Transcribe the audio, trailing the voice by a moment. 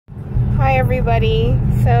everybody.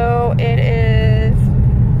 So it is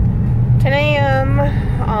 10 a.m.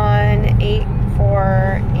 on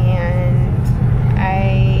 8/4 and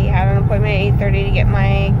I had an appointment at 8:30 to get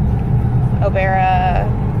my Obera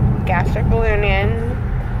gastric balloon in.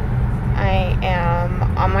 I am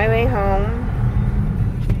on my way home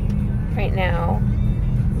right now.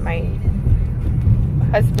 My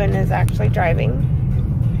husband is actually driving,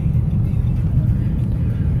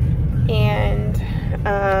 and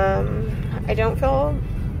I don't feel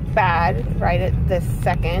bad right at this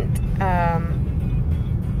second. I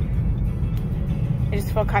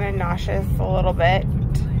just feel kind of nauseous a little bit,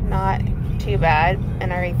 not too bad,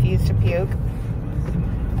 and I refuse to puke.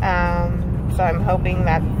 So I'm hoping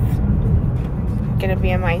that's gonna be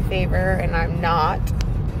in my favor, and I'm not.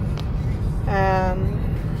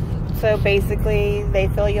 So basically they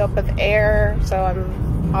fill you up with air, so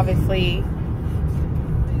I'm obviously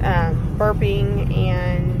burping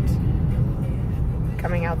and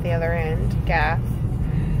coming out the other end, gas.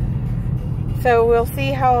 So we'll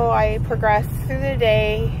see how I progress through the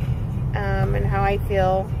day and how I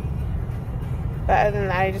feel. But other than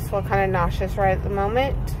that, I just feel kind of nauseous right at the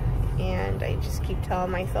moment, and I just keep telling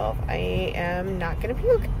myself I am not gonna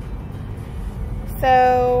puke.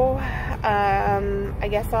 So I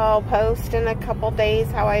guess I'll post in a couple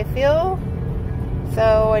days how I feel.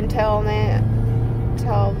 So until then,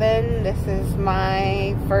 this is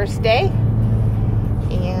my first day,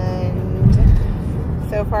 and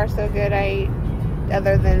so far so good.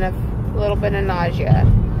 Other than a little bit of nausea.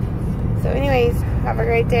 So anyways, have a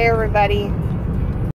great day, everybody.